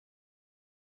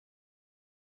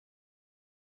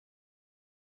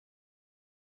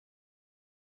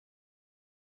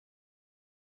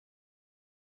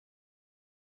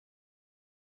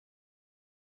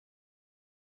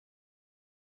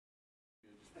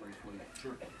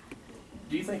Sure.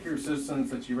 Do you think your citizens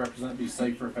that you represent be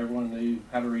safer if everyone knew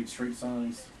how to read street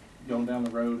signs going down the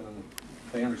road and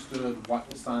they understood what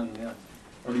the sign meant?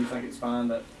 Or do you think it's fine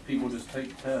that people just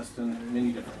take tests in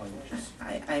many different languages?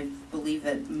 I believe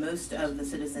that most of the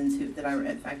citizens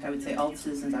in fact, I would say all the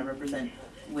citizens I represent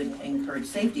would encourage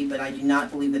safety, but I do not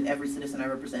believe that every citizen I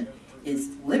represent is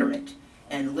literate.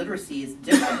 And literacy is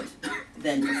different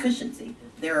than proficiency.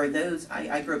 There are those,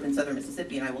 I grew up in southern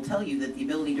Mississippi, and I will tell you that the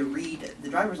ability to read the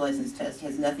driver's license test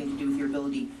has nothing to do with your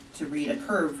ability to read a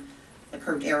curved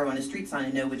arrow on a street sign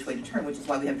and know which way to turn, which is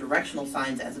why we have directional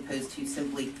signs as opposed to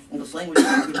simply English language.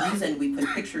 The reason we put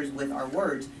pictures with our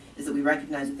words is that we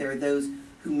recognize that there are those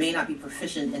who may not be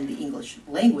proficient in the English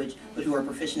language, but who are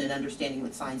proficient in understanding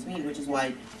what signs mean, which is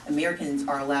why Americans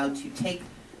are allowed to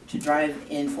drive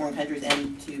in foreign countries,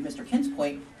 and to Mr. Kent's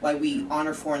point, why we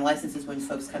honor foreign licenses when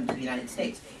folks come to the United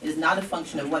States. It is not a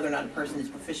function of whether or not a person is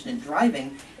proficient in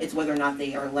driving, it's whether or not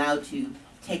they are allowed to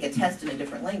take a test in a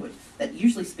different language. That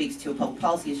usually speaks to a public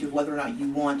policy issue of whether or not you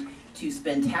want to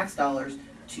spend tax dollars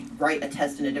to write a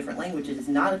test in a different language. It is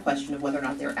not a question of whether or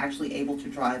not they're actually able to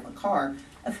drive a car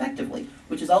effectively,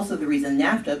 which is also the reason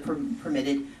NAFTA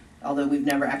permitted, although we've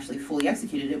never actually fully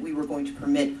executed it, we were going to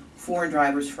permit foreign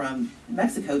drivers from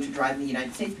Mexico to drive in the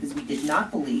United States because we did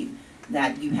not believe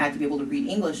that you had to be able to read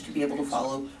English to be able to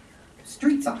follow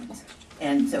street signs.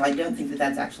 And so I don't think that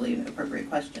that's actually an appropriate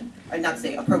question. I'd not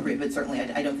say appropriate, but certainly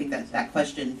I don't think that that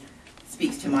question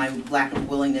speaks to my lack of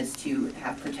willingness to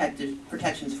have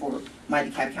protections for my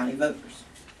DeKalb County voters.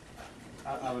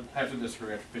 I would have to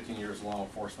disagree after 15 years of law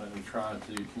enforcement and trying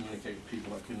to communicate with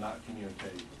people that could not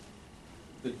communicate.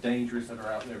 The dangers that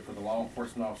are out there for the law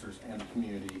enforcement officers and the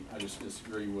community, I just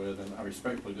disagree with, and I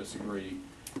respectfully disagree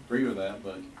with that.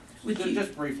 But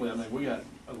just briefly, I mean, we got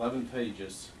 11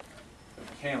 pages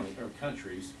of county or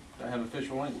countries that have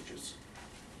official languages.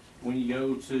 When you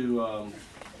go to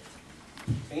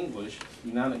English,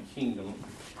 United Kingdom,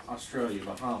 Australia,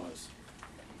 Bahamas,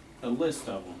 a list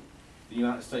of them, the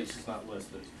United States is not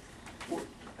listed.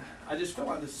 I just feel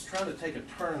like this is trying to take a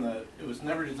turn that it was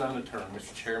never designed to turn,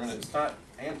 Mr. Chairman. It's not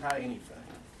anti-anything.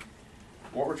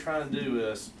 What we're trying to do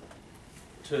is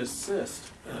to assist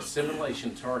in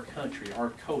assimilation to our country,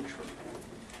 our culture,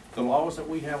 the laws that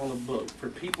we have on the book, for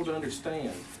people to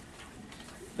understand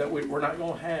that we're not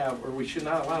going to have, or we should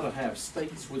not allow to have,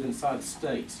 states within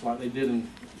states like they did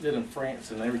in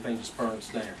France, and everything just burns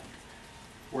down.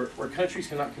 Where countries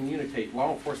cannot communicate,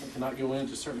 law enforcement cannot go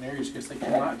into certain areas because they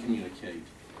cannot communicate.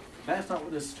 That's not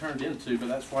what this has turned into, but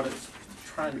that's what it's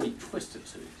trying to be twisted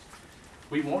to.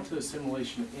 We want the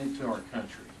assimilation into our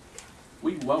country.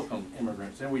 We welcome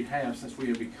immigrants, and we have since we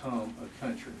have become a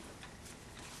country.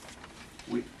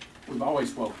 We've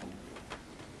always welcomed them.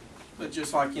 But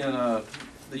just like in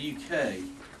the UK,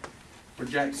 where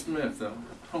Jack Smith, the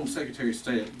Home Secretary,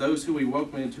 stated, those who we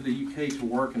welcome into the UK to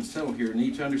work and settle here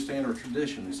need to understand our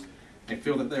traditions and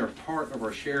feel that they are part of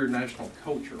our shared national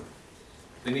culture.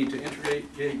 They need to integrate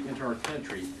into our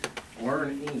country,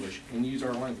 learn English, and use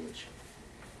our language.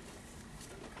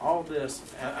 All this,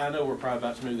 I know we're probably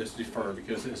about to move this to defer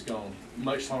because it's gone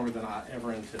much longer than I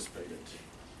ever anticipated.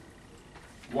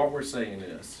 What we're saying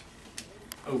is,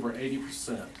 over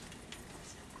 80%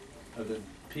 of the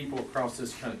people across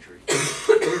this country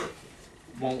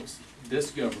wants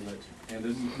this government and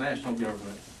the national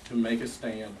government to make a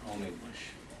stand on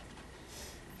English.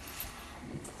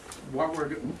 What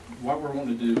we're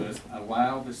wanting to do is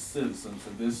allow the citizens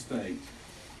of this state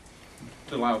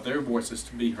to allow their voices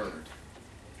to be heard.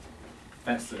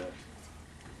 That's it.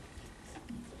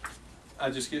 I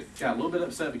just got a little bit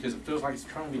upset because it feels like it's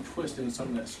trying to be twisted into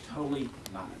something that's totally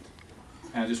not.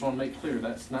 And I just want to make clear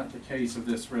that's not the case of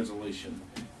this resolution.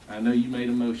 I know you made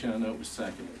a motion, I know it was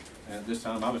seconded. And this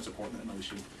time I would support that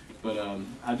motion. But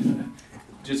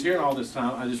just hearing all this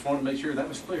time, I just want to make sure that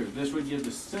was clear. This would give the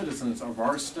citizens of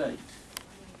our state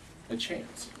a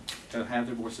chance to have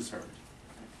their voices heard.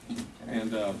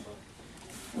 And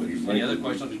any other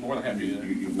questions? More than happy to.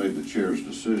 You've made the chair's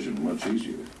decision much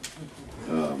easier.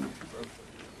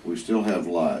 We still have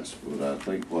lights, but I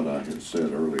think what I had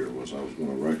said earlier was I was going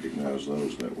to recognize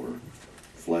those that were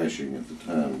flashing at the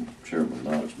time Chairman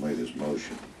Knox made his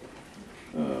motion.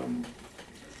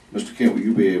 Mr. Kent, will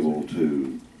you be able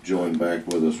to join back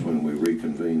with us when we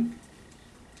reconvene?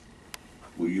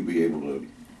 Will you be able to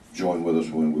join with us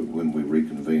when we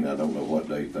reconvene? I don't know what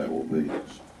date that will be.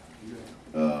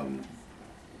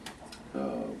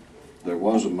 There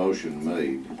was a motion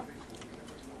made.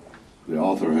 The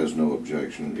author has no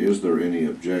objection. Is there any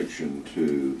objection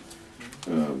to,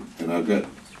 and I've got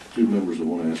two members that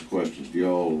want to ask questions. Do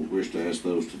y'all wish to ask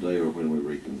those today or when we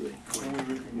reconvene?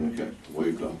 Okay,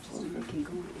 waived off. Okay.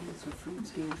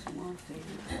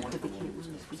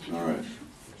 All right.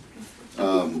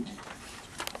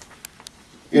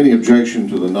 Any objection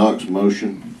to the Knox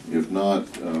motion? If not,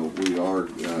 we are,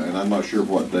 and I'm not sure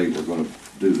what date we're going to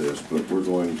do this, but we're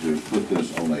going to put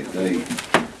this on a date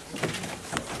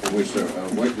in which there,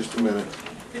 wait just a minute.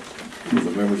 For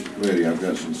the members of the committee, I've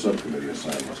got some subcommittee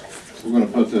assignments. We're going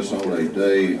to put this on a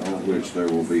day on which there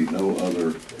will be no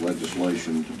other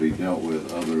legislation to be dealt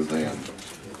with other than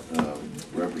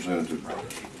Representative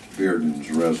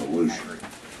Bearden's resolution.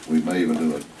 We may even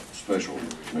do a special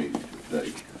meeting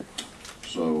date.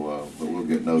 So, but we'll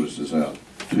get notices out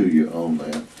to you on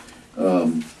that.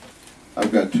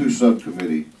 I've got two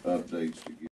subcommittee updates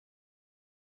to give.